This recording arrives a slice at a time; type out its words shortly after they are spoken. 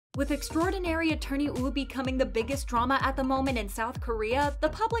With Extraordinary Attorney Woo becoming the biggest drama at the moment in South Korea, the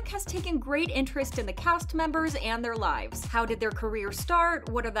public has taken great interest in the cast members and their lives. How did their careers start?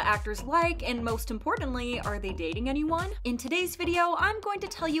 What are the actors like? And most importantly, are they dating anyone? In today's video, I'm going to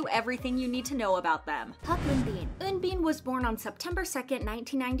tell you everything you need to know about them. Park Eun-bin. Eun-bin was born on September 2nd,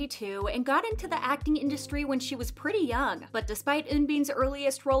 1992, and got into the acting industry when she was pretty young. But despite Eun-bin's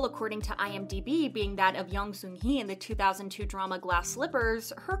earliest role, according to IMDb, being that of Young Seung-hee in the 2002 drama Glass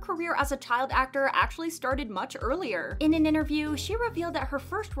Slippers, her career as a child actor actually started much earlier. In an interview, she revealed that her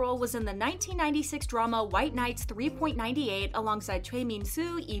first role was in the 1996 drama White Nights 3.98 alongside Choi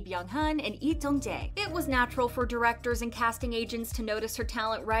Min-soo, Lee Byung-hun, and Lee Dong-jae. It was natural for directors and casting agents to notice her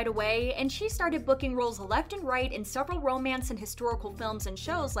talent right away, and she started booking roles left and right in several romance and historical films and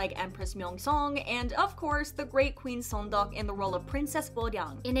shows like Empress Myeong-song and, of course, the great Queen Seon-deok in the role of Princess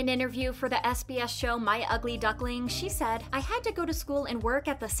Bo-ryang. In an interview for the SBS show My Ugly Duckling, she said, "I had to go to school and work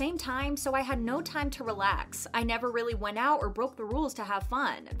at the same time, so I had no time to relax. I never really went out or broke the rules to have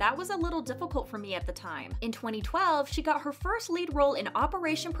fun. That was a little difficult for me at the time." In 2012, she got her first lead role in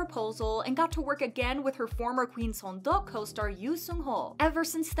Operation Proposal and got to work again with her former Queen Seon-deok co-star Yoo Sung-ho. Ever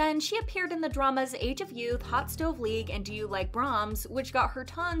since then, she appeared in the dramas Age of Youth, Hot Stove League, and Do You Like Brahms, which got her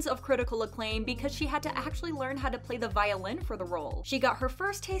tons of critical acclaim because she had to actually learn how to play the violin for the role. She got her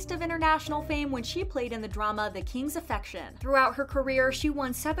first taste of international fame when she played in the drama The King's Affection. Throughout her career, she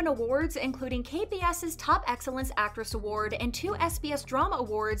won 7 awards, including KBS's Top Excellence Actress Award and 2 SBS Drama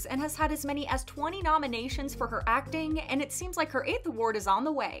Awards, and has had as many as 20 nominations for her acting, and it seems like her 8th award is on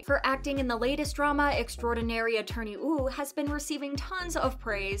the way. For acting in the latest drama, Extraordinary Attorney Woo has been receiving tons of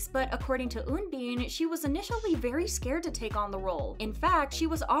praise, but according to Eun-bin, she was initially very scared to take on the role. In fact, she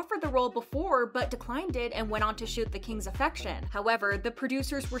was offered the role before, but declined it and went on to shoot The King's Affection. However, the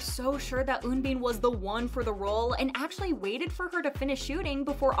producers were so sure that Eun-bin was the one for the role and actually waited for her to finish shooting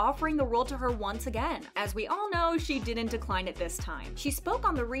before offering the role to her once again. As we all know, she didn't decline it this time. She spoke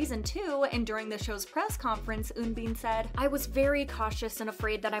on the reason too, and during the show's press conference, Eun-bin said, "I was very cautious and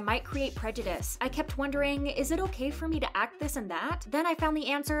afraid that I might create prejudice. I kept wondering, is it okay for me to act this and that? Then I found the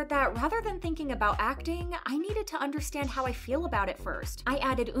answer that rather than thinking about acting, I needed to understand how I feel about it first. I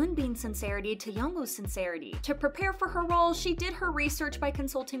added Eun-bin's sincerity to Young-woo's sincerity. To prepare for her role, she did her research by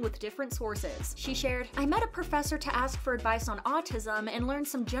consulting with different sources. She shared, I met a professor to ask for advice on autism and learned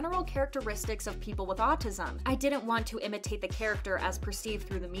some general characteristics of people with autism. I didn't want to imitate the character as perceived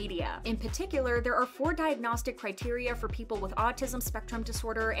through the media. In particular, there are 4 diagnostic criteria for people with autism spectrum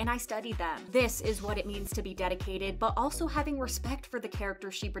disorder, and I studied them. This is what it means to be dedicated, but also having respect for the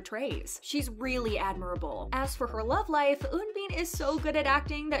character she portrays. She's really admirable." As for her love life, Eun-bin is so good at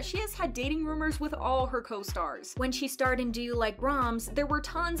acting that she has had dating rumors with all her co-stars. When she starred in Do You Like Brahms, there were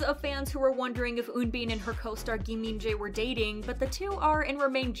tons of fans who were wondering if Eun-bin and her co-star Kim Min-jae were dating, but the two are and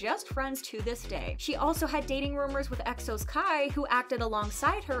remain just friends to this day. She also had dating rumors with EXO's Kai, who acted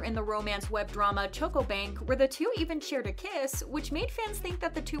alongside her in the romance web drama Choco Bank, where the two even shared a kiss, which made fans think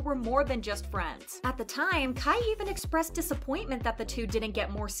that the two were more than just friends. At the time, Kai even expressed disappointment that the two didn't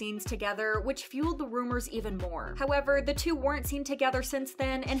get more scenes together, which fueled the rumors even more. However, the two weren't seen together since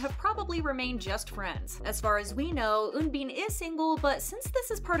then and have probably remained just friends. As far as we know, Eun-bin is single, but since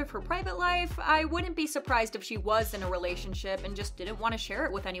this is part of her private life, I wouldn't be surprised if she was in a relationship and just didn't want to share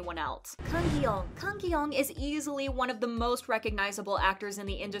it with anyone else. Kang Ki-young. Kang Ki-young is easily one of the most recognizable actors in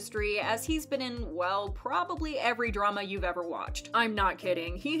the industry, as he's been in, well, probably every drama you've ever watched. I'm not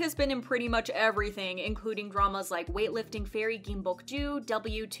kidding. He has been in pretty much everything, including dramas like Weightlifting Fairy Kim Bok-ju,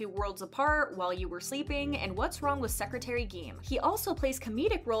 W 2 Worlds Apart, While You Were Sleeping, and What's Wrong with Secretary Kim. He also plays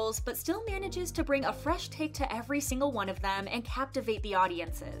comedic roles, but still manages to bring a fresh take to every single one of them and captivate the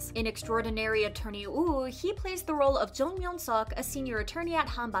audiences. In Extraordinary Attorney Woo, he plays the role of Jung Myeon-suk, a senior attorney at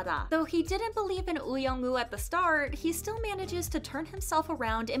Hanbada. Though he didn't believe in Woo Young-woo at the start, he still manages to turn himself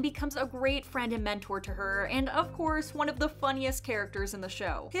around and becomes a great friend and mentor to her, and of course, one of the funniest characters in the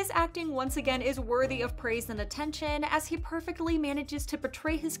show. His acting once again is worthy of praise and attention, as he perfectly manages to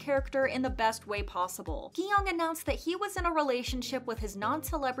portray his character in the best way possible. Ki-young announced that he was in a relationship with his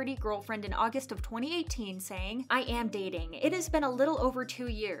non-celebrity girlfriend in August of 2018, saying, "I am dating. It has been a little over 2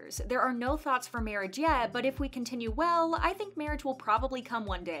 years. There are no thoughts for marriage yet, but if we continue well, I think marriage will probably come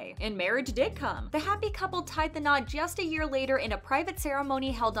one day." And marriage did come. The happy couple tied the knot just a year later in a private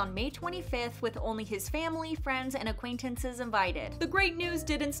ceremony held on May 25th with only his family, friends, and acquaintances invited. The great news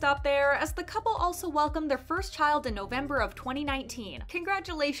didn't stop there, as the couple also welcomed their first child in November of 2019.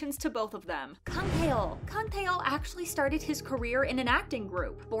 Congratulations to both of them. Kang Tae-il. Kang Tae-il actually started his career in an acting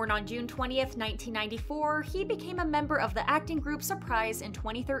group. Born on June 20th, 1994, he became a member of the acting group Surprise in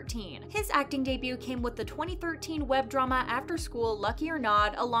 2013. His acting debut came with the 2013 web drama After School Lucky or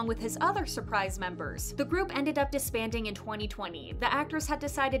Not along with his other surprise members. The group ended up disbanding in 2020. The actors had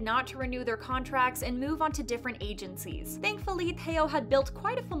decided not to renew their contracts and move on to different agencies. Thankfully, Taeho had built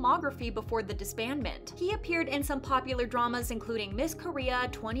quite a filmography before the disbandment. He appeared in some popular dramas including Miss Korea,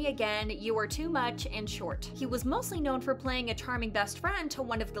 20 Again, You Are Too Much, and Short. He was mostly known for playing a charming best friend to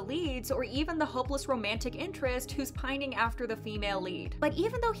one of the leads, or even the hopeless romantic interest who's pining after the female lead. But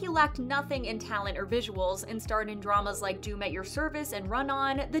even though he lacked nothing in talent or visuals and starred in dramas like Doom at Your Service and Run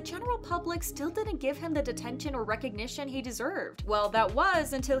On, the general public still didn't give him the attention or recognition he deserved. Well, that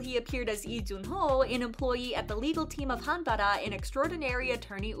was until he appeared as Lee Jun-ho, an employee at the legal team of Hanbara in Extraordinary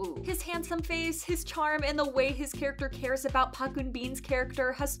Attorney Woo. His handsome face, his charm, and the way his character cares about Park Eun-bin's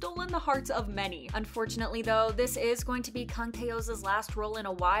character has stolen the hearts of many. Unfortunately though, this is going to be Kang Taeho's last role in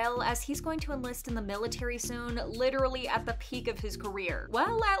a while, as he's going to enlist in the military soon, literally at the peak of his career.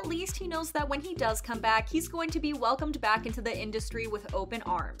 Well, at least he knows that when he does come back, he's going to be welcomed back into the industry with open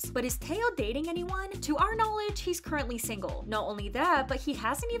arms. But is Taeho dating anyone? To our knowledge, he's currently single. Not only that, but he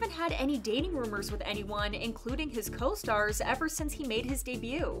hasn't even had any dating rumors with anyone, including his co-stars, ever since he made his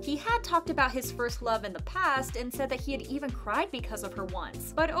debut. He had talked about his first love in the past and said that he had even cried because of her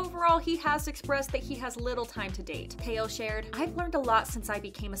once. But overall, he has expressed that he has little time to date. Taeho shared, "I've learned a lot since I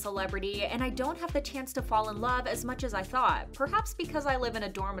became a celebrity, and I don't have the chance to fall in love as much as I thought, perhaps because I live in a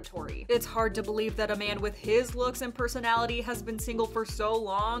dormitory. It's hard to believe that a man with his looks and personality has been single for so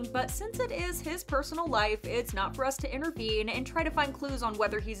long, but since it is his personal life, it's not for us to intervene and try to find clues on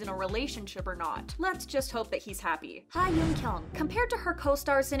whether he's in a relationship or not. Let's just hope that he's happy." Ha Yoon-kyung. Compared to her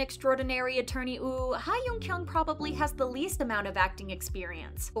co-stars in Extraordinary Attorney Woo, Ha Yoon-kyung probably has the least amount of acting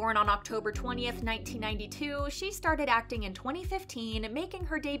experience. Born on October 20th, 1992, she started acting in 2015, making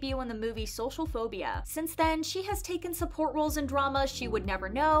her debut in the movie Social Phobia. Since then, she has taken support roles in dramas She Would Never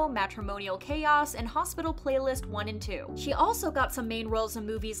Know, Matrimonial Chaos, and Hospital Playlist 1 and 2. She also got some main roles in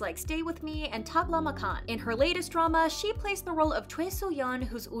movies like Stay With Me and Taklamakan. In her latest drama, she plays the role of Choi So-yeon,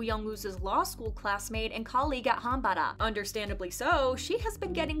 who's Woo Young-woo's law school classmate and colleague at Hanbara. Understandably so, she has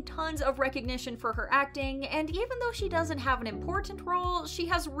been getting tons of recognition for her acting, and even though she doesn't have an important role, she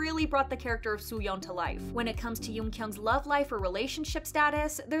has really brought the character of Soo-yeon to life. When it comes to Yoon-kyung's love life or relationship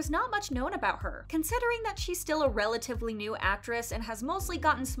status, there's not much known about her. Considering that she's still a relatively new actress and has mostly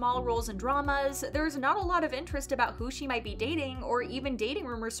gotten small roles in dramas, there's not a lot of interest about who she might be dating or even dating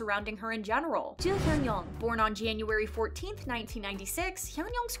rumors surrounding her in general. Jo Hyun-young. Born on January 14th, 1996,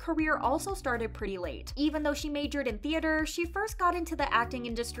 Hyun-young's career also started pretty late. Even though she majored in theater, she first got into the acting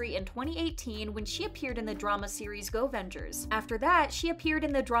industry in 2018 when she appeared in the drama series Go Vengers. After that, she appeared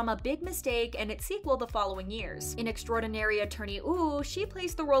in the drama Big Mistake and its sequel the following years. In Extraordinary Attorney Woo, she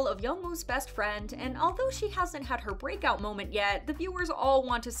plays the role of Young-woo's best friend, and although she hasn't had her breakout moment yet, the viewers all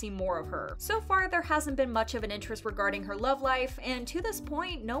want to see more of her. So far, there hasn't been much of an interest regarding her love life, and to this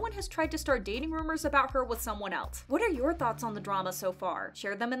point, no one has tried to start dating rumors about her with someone else. What are your thoughts on the drama so far?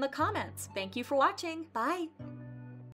 Share them in the comments. Thank you for watching. Bye!